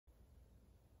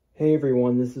Hey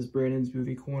everyone, this is Brandon's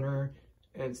Movie Corner,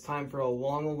 and it's time for a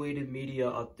long-awaited media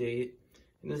update.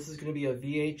 And this is going to be a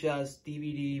VHS,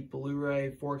 DVD, Blu-ray,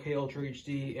 4K Ultra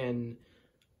HD, and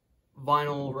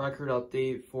vinyl record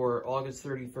update for August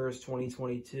 31st,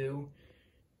 2022,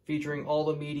 featuring all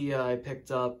the media I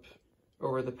picked up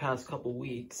over the past couple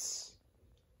weeks.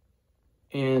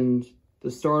 And to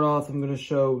start off, I'm going to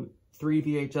show 3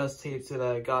 VHS tapes that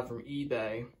I got from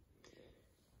eBay.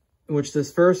 Which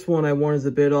this first one I won as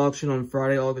a bid auction on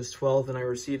Friday, August 12th, and I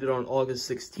received it on August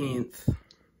 16th.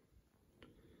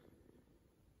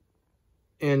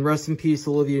 And rest in peace,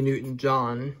 Olivia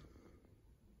Newton-John.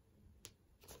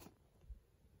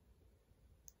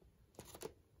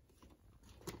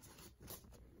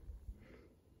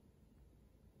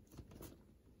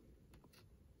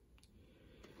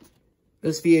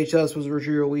 This VHS was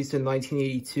originally released in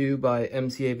 1982 by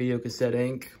MCA Videocassette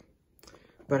Inc.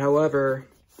 But however,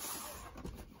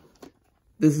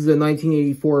 this is a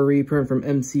 1984 reprint from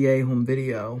MCA Home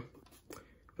Video.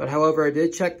 But however, I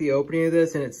did check the opening of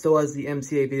this and it still has the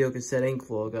MCA Videocassette Inc.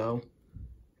 logo.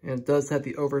 And it does have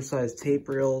the oversized tape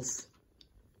reels.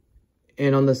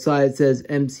 And on the side it says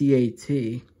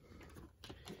MCAT.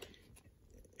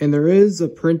 And there is a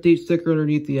print date sticker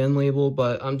underneath the end label,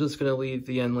 but I'm just going to leave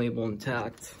the end label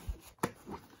intact.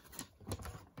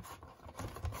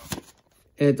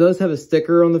 And it does have a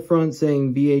sticker on the front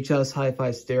saying VHS Hi-Fi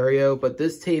Stereo, but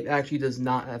this tape actually does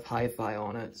not have Hi-Fi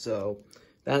on it, so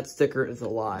that sticker is a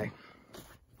lie.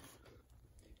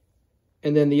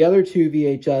 And then the other 2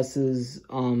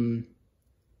 VHSs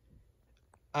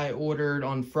I ordered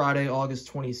on Friday,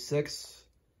 August 26th.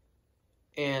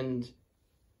 And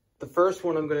the first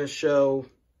one I'm going to show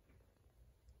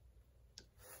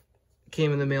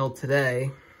came in the mail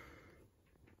today.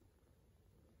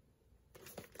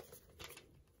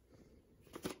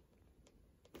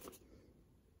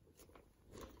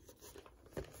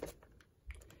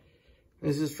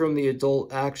 This is from the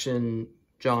adult action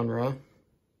genre.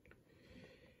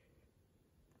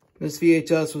 This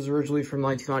VHS was originally from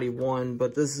 1991,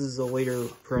 but this is a later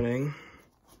printing.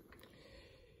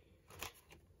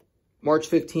 March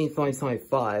 15th,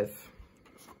 1995.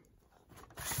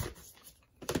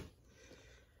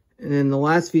 And then the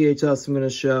last VHS I'm going to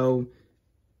show,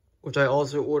 which I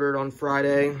also ordered on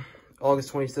Friday,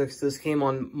 August 26th. This came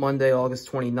on Monday,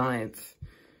 August 29th.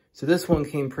 So this one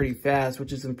came pretty fast,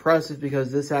 which is impressive because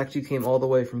this actually came all the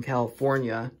way from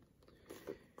California.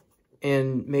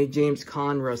 And may James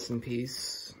Caan rest in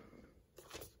peace.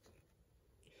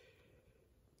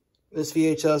 This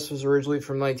VHS was originally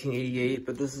from 1988,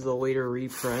 but this is a later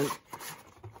reprint.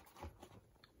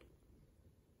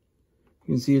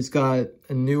 You can see it's got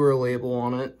a newer label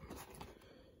on it.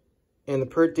 And the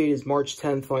print date is March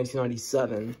 10th,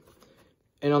 1997.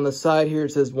 And on the side here,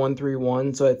 it says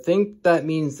 131. So I think that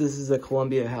means this is a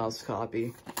Columbia House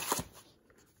copy,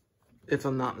 if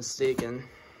I'm not mistaken.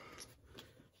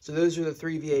 So those are the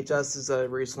 3 VHSs that I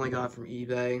recently got from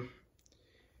eBay.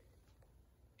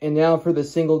 And now for the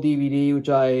single DVD, which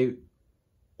I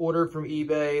ordered from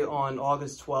eBay on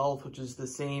August 12th, which is the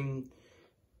same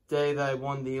day that I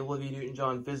won the Olivia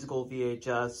Newton-John physical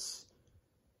VHS.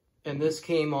 And this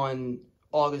came on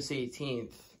August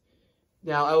 18th.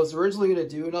 Now, I was originally going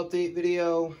to do an update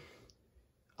video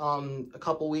a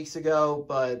couple weeks ago,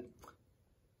 but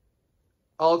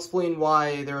I'll explain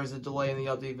why there was a delay in the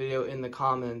update video in the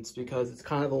comments, because it's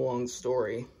kind of a long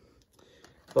story.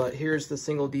 But here's the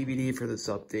single DVD for this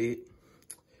update.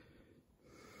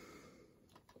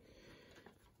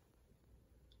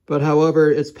 But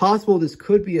however, it's possible this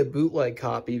could be a bootleg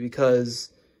copy, because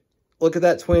look at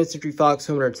that 20th Century Fox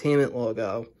Home Entertainment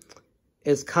logo.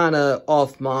 It's kind of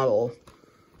off-model.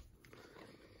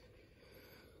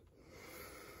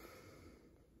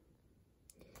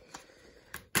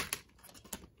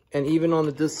 And even on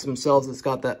the discs themselves, it's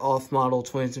got that off-model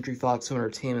 20th Century Fox Home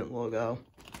Entertainment logo.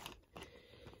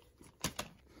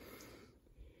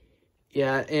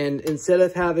 Yeah, and instead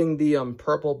of having the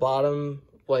purple bottom,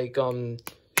 like the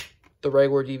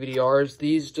regular DVD-Rs,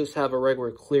 these just have a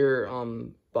regular clear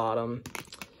bottom.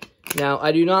 Now,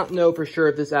 I do not know for sure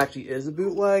if this actually is a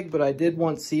bootleg, but I did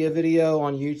once see a video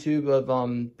on YouTube of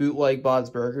bootleg Bob's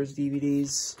Burgers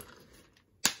DVDs.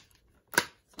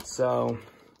 So,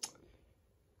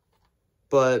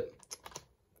 but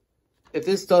if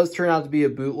this does turn out to be a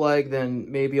bootleg,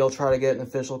 then maybe I'll try to get an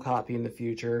official copy in the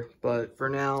future. But for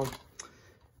now,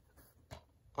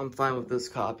 I'm fine with this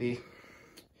copy.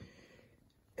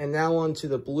 And now on to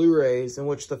the Blu-rays, in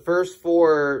which the first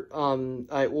 4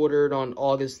 I ordered on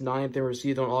August 9th and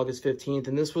received on August 15th.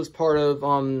 And this was part of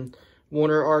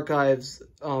Warner Archives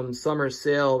summer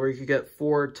sale where you could get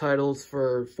 4 titles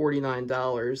for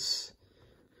 $49.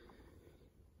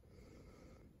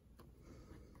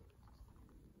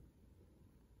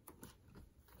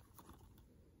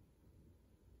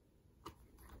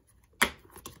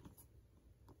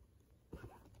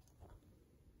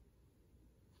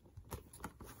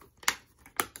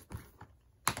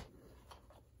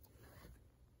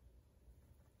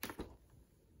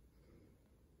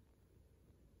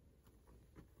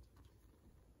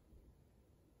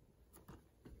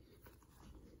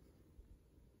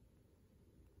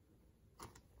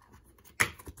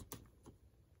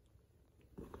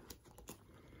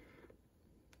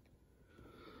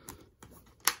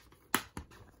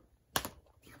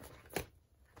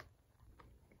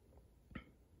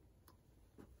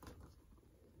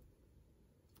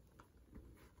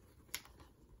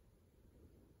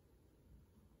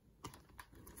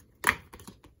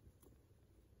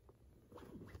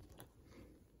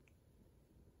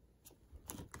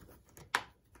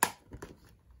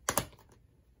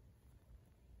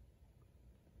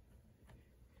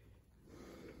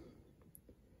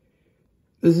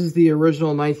 This is the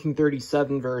original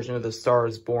 1937 version of The Star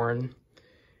is Born.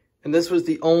 And this was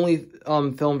the only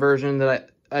film version that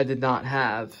I did not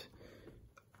have.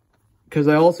 Because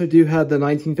I also do have the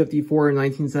 1954 and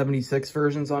 1976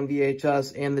 versions on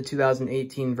VHS and the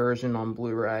 2018 version on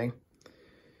Blu-ray.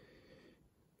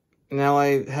 Now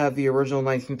I have the original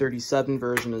 1937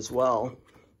 version as well.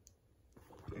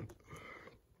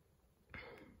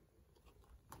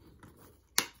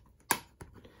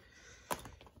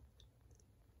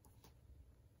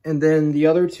 And then the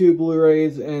other 2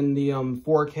 Blu-rays and the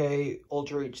 4K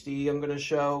Ultra HD I'm going to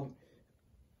show,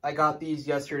 I got these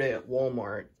yesterday at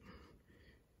Walmart.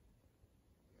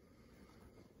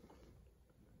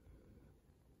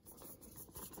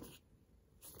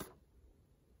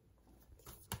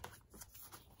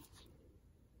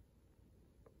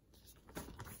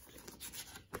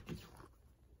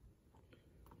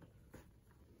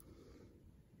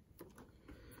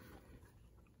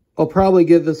 I'll probably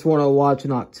give this one a watch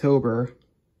in October.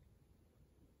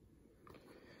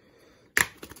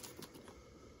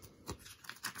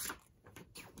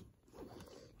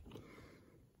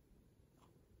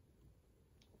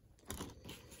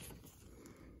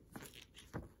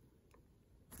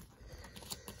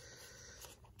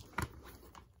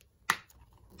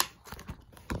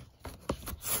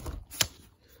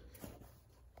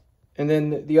 And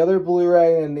then the other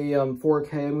Blu-ray and the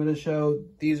 4K I'm going to show,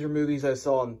 these are movies I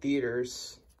saw in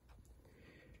theaters.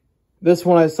 This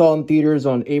one I saw in theaters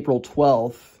on April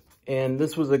 12th, and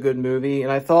this was a good movie,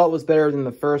 and I thought it was better than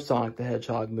the first Sonic the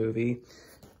Hedgehog movie,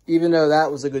 even though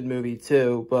that was a good movie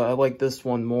too, but I like this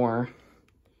one more.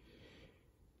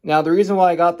 Now, the reason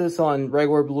why I got this on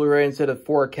regular Blu-ray instead of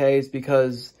 4K is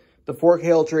because the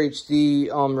 4K Ultra HD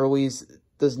release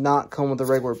does not come with a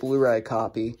regular Blu-ray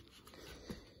copy.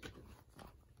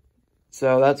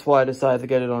 So that's why I decided to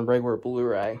get it on regular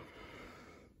Blu-ray.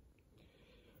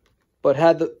 But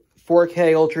had the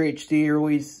 4K Ultra HD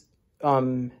release,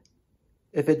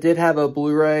 if it did have a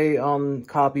Blu-ray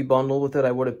copy bundled with it,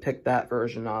 I would have picked that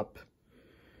version up.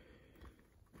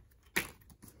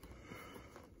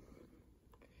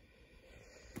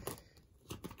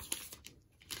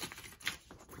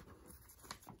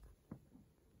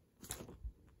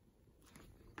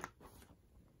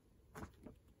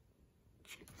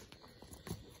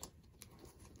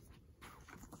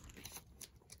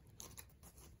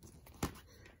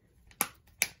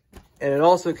 And it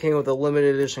also came with a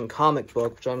limited edition comic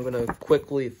book, which I'm going to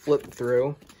quickly flip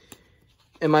through.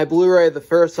 And my Blu-ray, the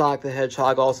first Sonic the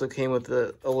Hedgehog, also came with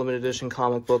a limited edition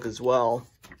comic book as well.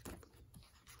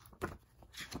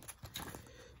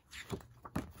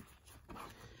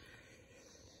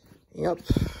 Yep.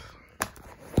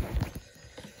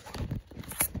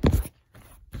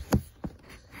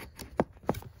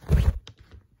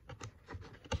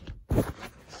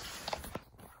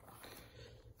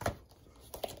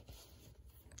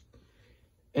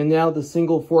 And now the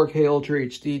single 4K Ultra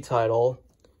HD title.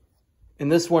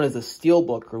 And this one is a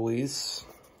Steelbook release.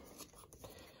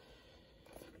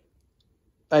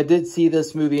 I did see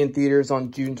this movie in theaters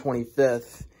on June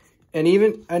 25th. And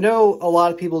even, I know a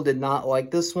lot of people did not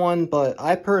like this one, but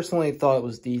I personally thought it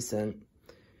was decent.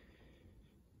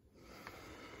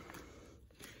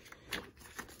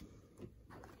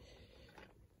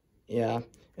 Yeah.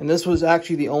 And this was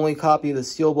actually the only copy of the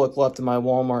Steelbook left in my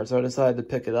Walmart, so I decided to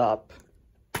pick it up.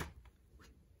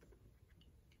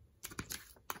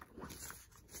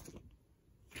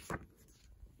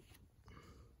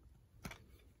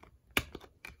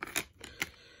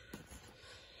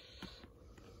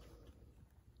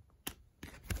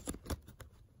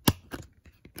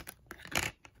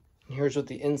 here's what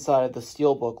the inside of the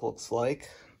Steelbook looks like.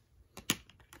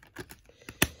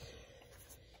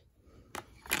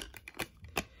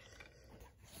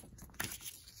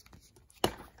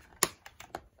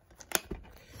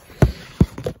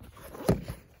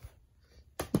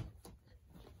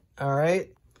 All right,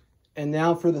 and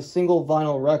now for the single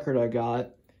vinyl record I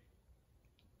got.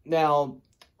 Now,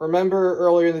 remember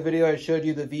earlier in the video I showed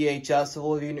you the VHS of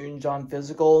Olivia Newton-John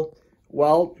physical?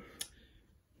 Well,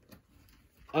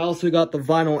 I also got the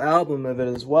vinyl album of it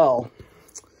as well,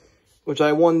 which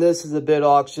I won this as a bid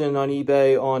auction on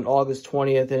eBay on August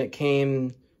 20th, and it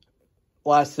came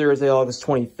last Thursday, August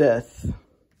 25th.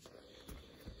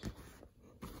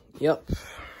 Yep.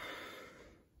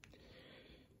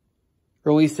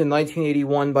 Released in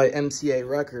 1981 by MCA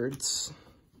Records.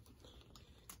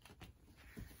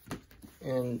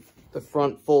 And the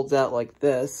front folds out like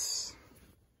this.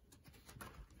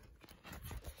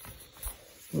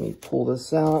 Let me pull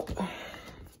this out.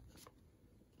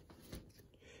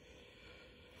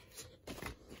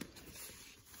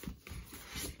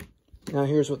 Now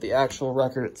here's what the actual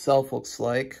record itself looks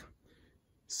like.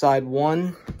 Side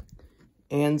 1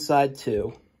 and side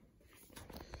 2.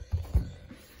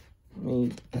 Let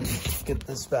me get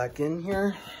this back in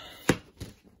here.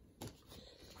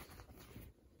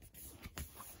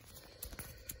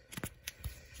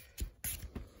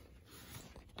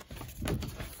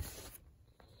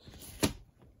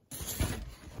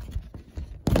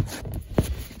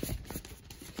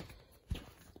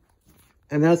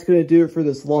 And that's going to do it for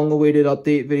this long-awaited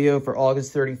update video for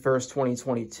August 31st,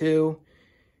 2022.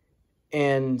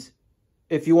 And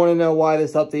if you want to know why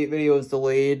this update video is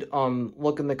delayed,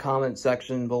 look in the comment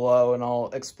section below and I'll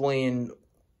explain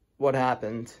what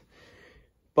happened.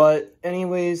 But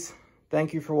anyways,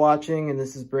 thank you for watching, and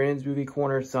this is Brandon's Movie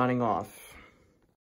Corner signing off.